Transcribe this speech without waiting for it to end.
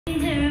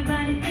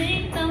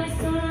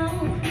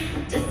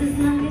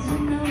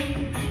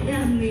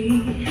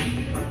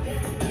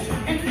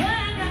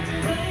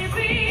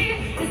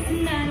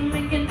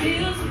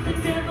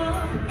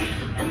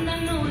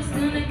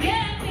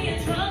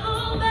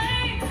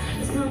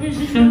I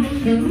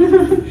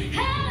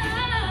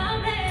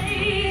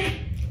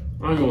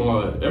ain't gonna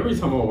lie, every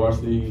time I watch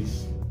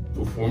these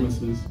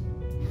performances,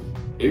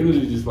 it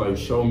really just like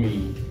show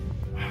me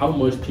how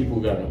much people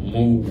gotta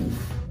move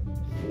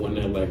when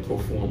they're like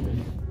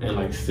performing and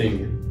like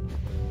singing.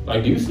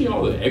 Like, do you see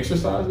all the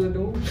exercise they're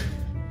doing?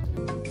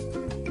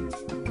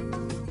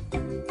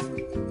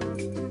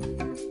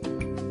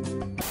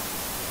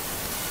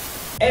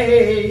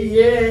 Hey,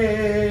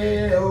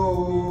 yeah,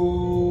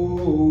 oh,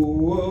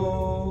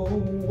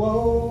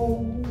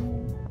 whoa.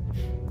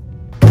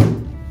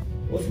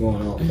 What's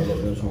going on,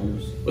 fellow bench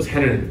warmers? What's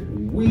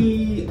happening?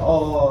 We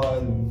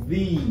are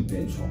the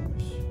bench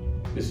warmers.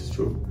 This is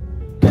true.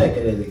 Back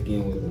at it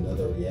again with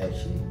another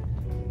reaction.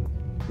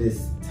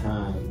 This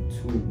time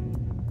to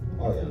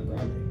Ariana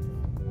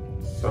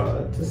Grande.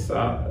 Side to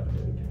side.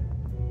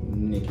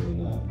 Nicki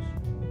Minaj.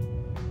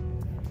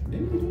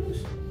 Didn't we do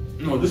this?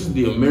 No, this is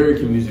the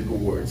American Music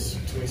Awards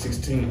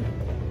 2016.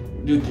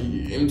 We did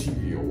the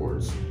MTV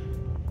Awards.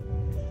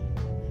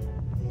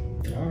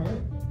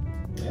 Alright.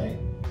 Hey,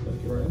 let's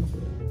get right into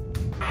it.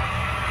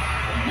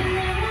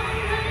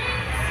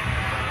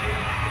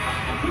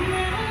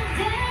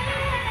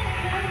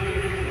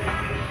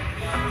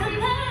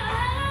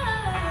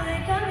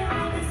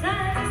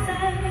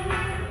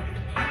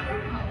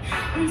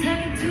 I'm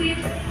talking to you.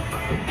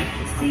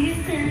 See you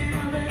standing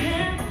over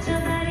there with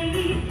your body.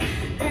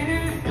 Then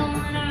I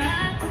wanna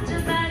rock with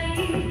your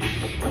body.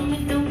 And we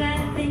don't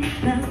gotta think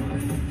about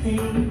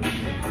nothing.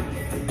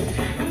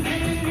 I'm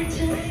feeling at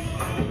you,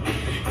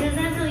 'cause I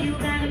know you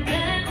got a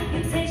bad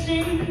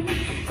reputation.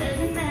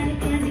 Doesn't matter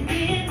 'cause you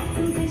get the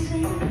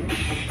sensation.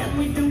 And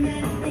we don't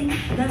gotta think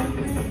about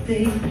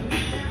nothing.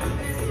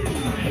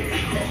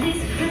 But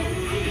these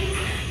friends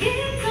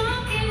keep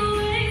talking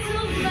way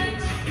too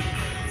much.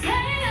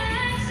 Say I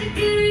should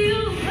give you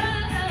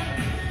love.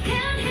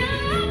 Can't hear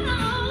no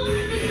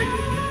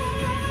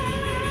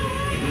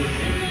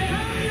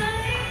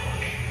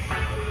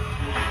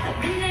I've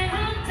been there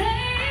all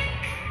day.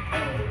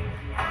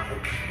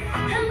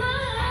 Come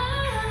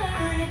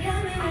on, you got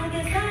me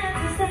walking side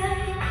to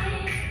side.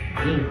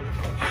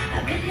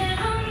 I've been there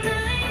all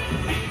night.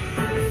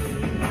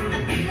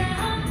 I've been there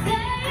all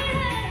day,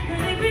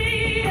 baby.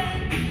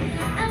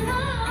 I'm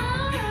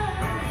on, you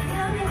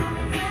got me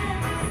walking side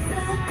to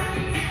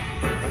side.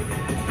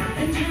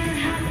 And trying to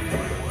hide,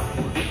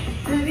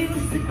 baby,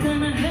 what's it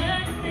gonna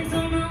hurt if they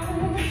don't know?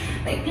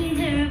 Making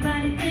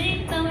everybody think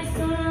that we're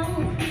so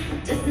long.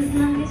 Just as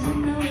long as you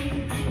know you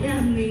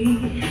got me.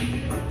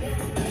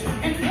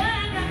 And boy, I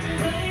got you,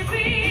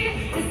 baby.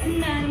 It's a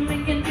night I'm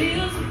making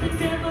deals with the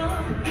devil.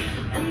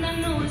 And I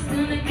know it's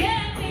gonna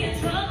get me in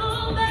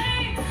trouble,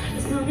 babe.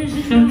 As long as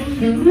you know you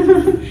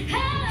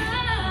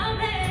have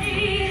me.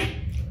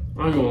 I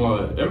ain't gonna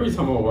lie, every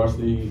time I watch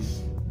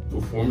these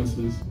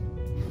performances,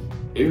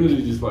 it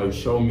really just like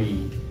show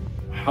me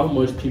how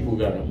much people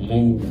gotta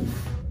move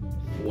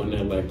when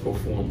they're like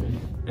performing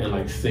and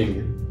like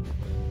singing.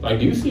 Like,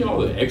 do you see all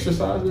the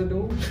exercise they're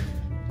doing?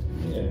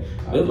 Yeah.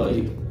 They're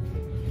like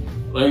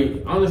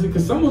honestly,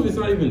 because some of it's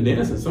not even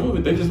dancing. Some of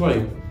it they're just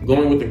like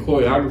going with the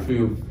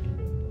choreography of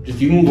just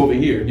you move over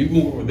here, you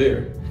move over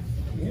there.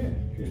 Yeah.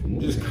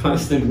 Just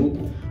constant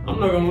movement. I'm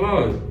not gonna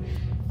lie.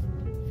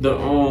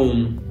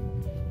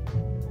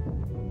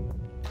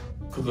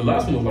 Cause the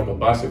last one was like a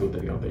bicycle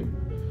thing, I think.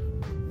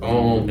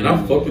 And I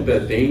fucked with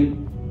that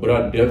thing, but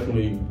I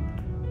definitely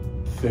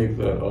think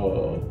that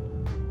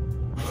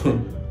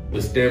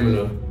the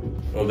stamina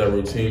of that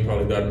routine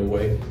probably got in the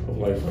way of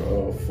like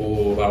a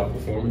full out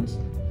performance.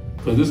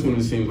 Cause this one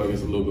it seems like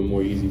it's a little bit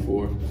more easy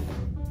for her.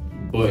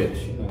 But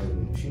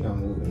She's not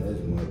moving as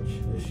much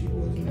as she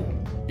was now.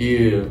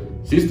 yeah,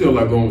 she's still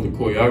like going with the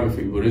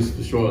choreography, but it's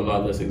for sure a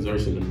lot less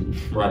exertion than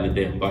riding a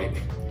damn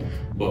bike.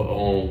 But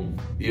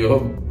yeah,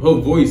 her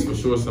voice for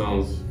sure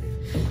sounds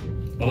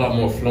a lot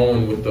more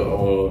flowing with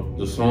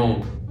the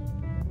song.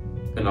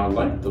 And I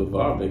like the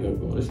vibe they got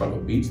going. It's like a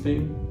beach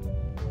thing.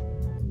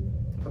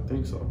 I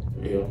think so.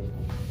 Yeah.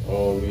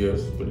 Oh yeah,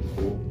 it's pretty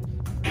cool.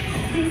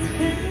 These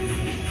friends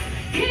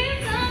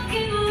keep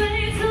talking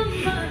way too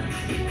much.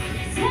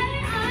 Say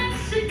I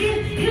should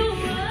give you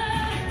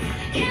up.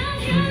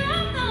 Can't hear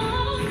no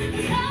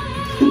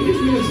This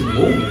man's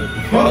moving.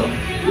 Fuck.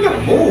 You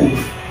gotta move.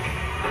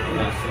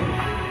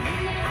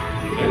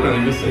 They're not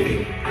even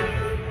singing.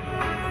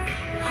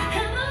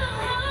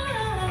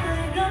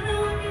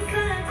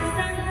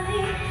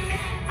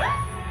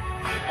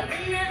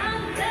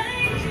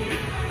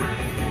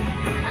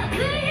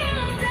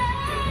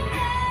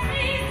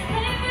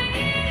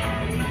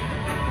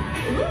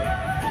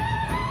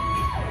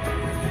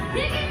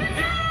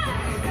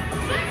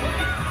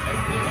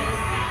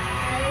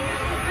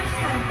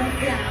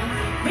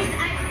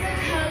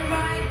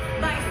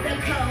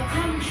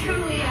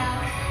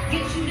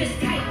 This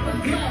type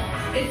of glow.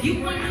 If you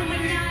want a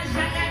Minaj, I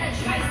got a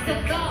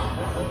tricycle.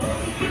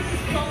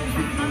 Clothes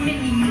with my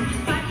mini me.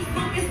 Body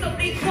smoking, so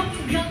they call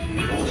me young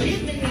Nicki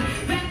Jiminy.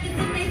 Rappers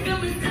and they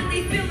feelings, cause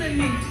they feeling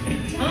me.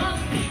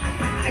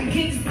 I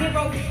give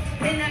zero,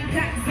 and I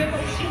got zero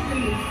shit to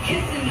me.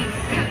 Kissing me.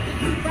 Got the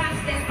blue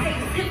vibes that say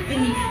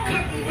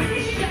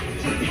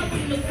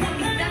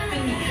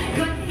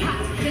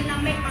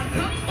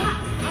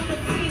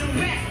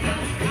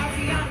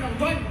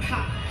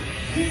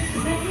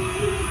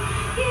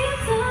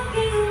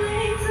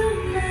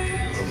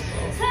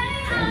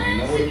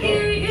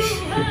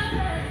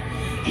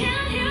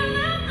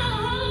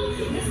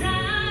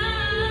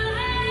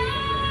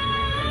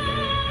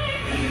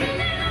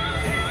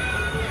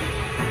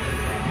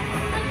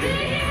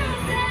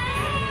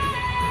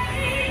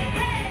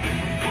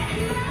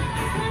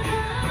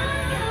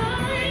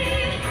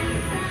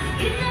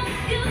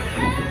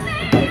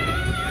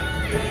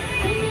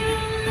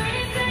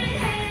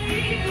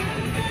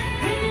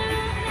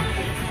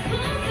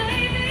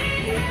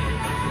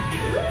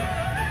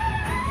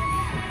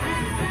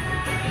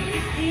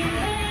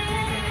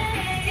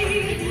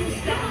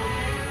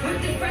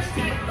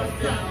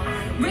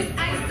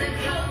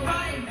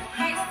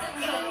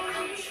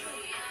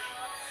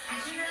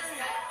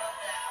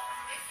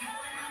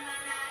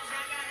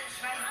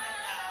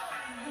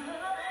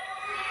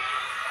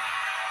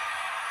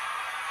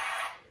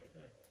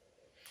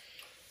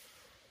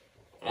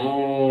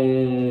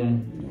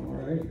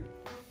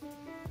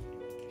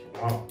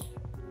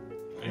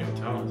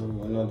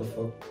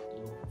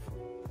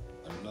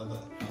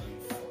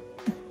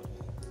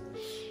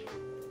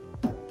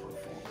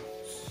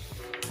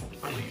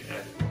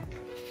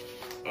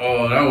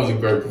Oh, that was a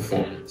great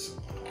performance.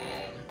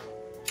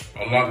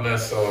 A lot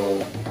less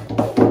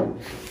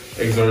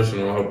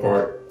exertion on her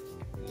part.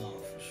 No,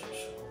 for sure.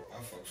 I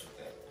fucks with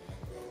that.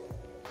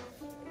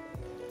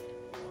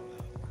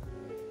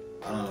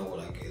 I don't know what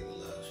I gave the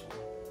last one.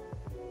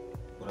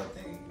 What I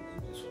think you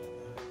gave this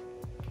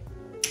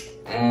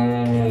one.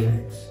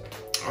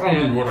 I don't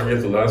remember what I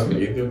gave the last one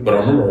either, but I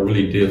remember I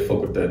really did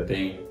fuck with that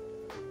thing,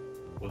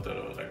 with that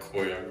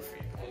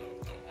choreography on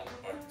the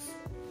bikes.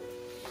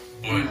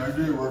 But I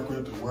did work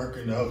with the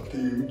working out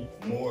thing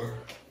more.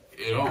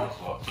 it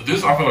all. But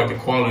this, I feel like the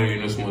quality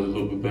in this one was a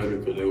little bit better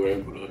because they were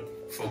able to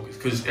focus.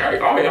 Because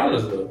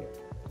Ariana's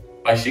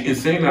like she can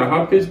sing that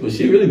high pitch, but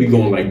she really be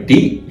going like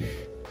deep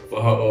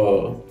for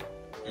her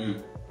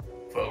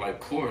for like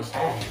chorus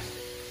songs.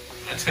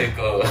 That take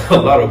a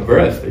lot of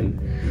breath, and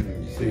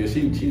so yeah,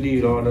 she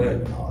need all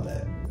that. All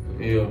that.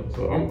 Yeah,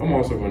 so I'm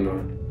also going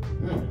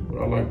 9.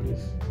 But I like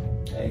this.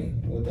 Hey,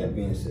 with that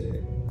being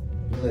said,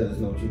 let us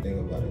know what you think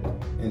about it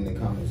in the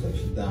comment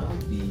section down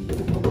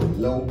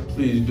below.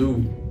 Please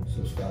do.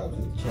 Subscribe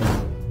to the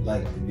channel,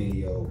 like the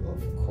video,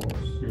 of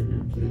course.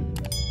 Please.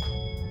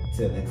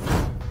 Till next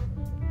time.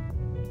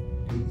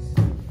 Peace.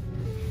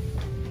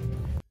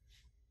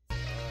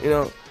 You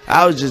know,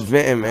 I was just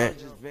venting, man.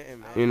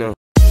 You know.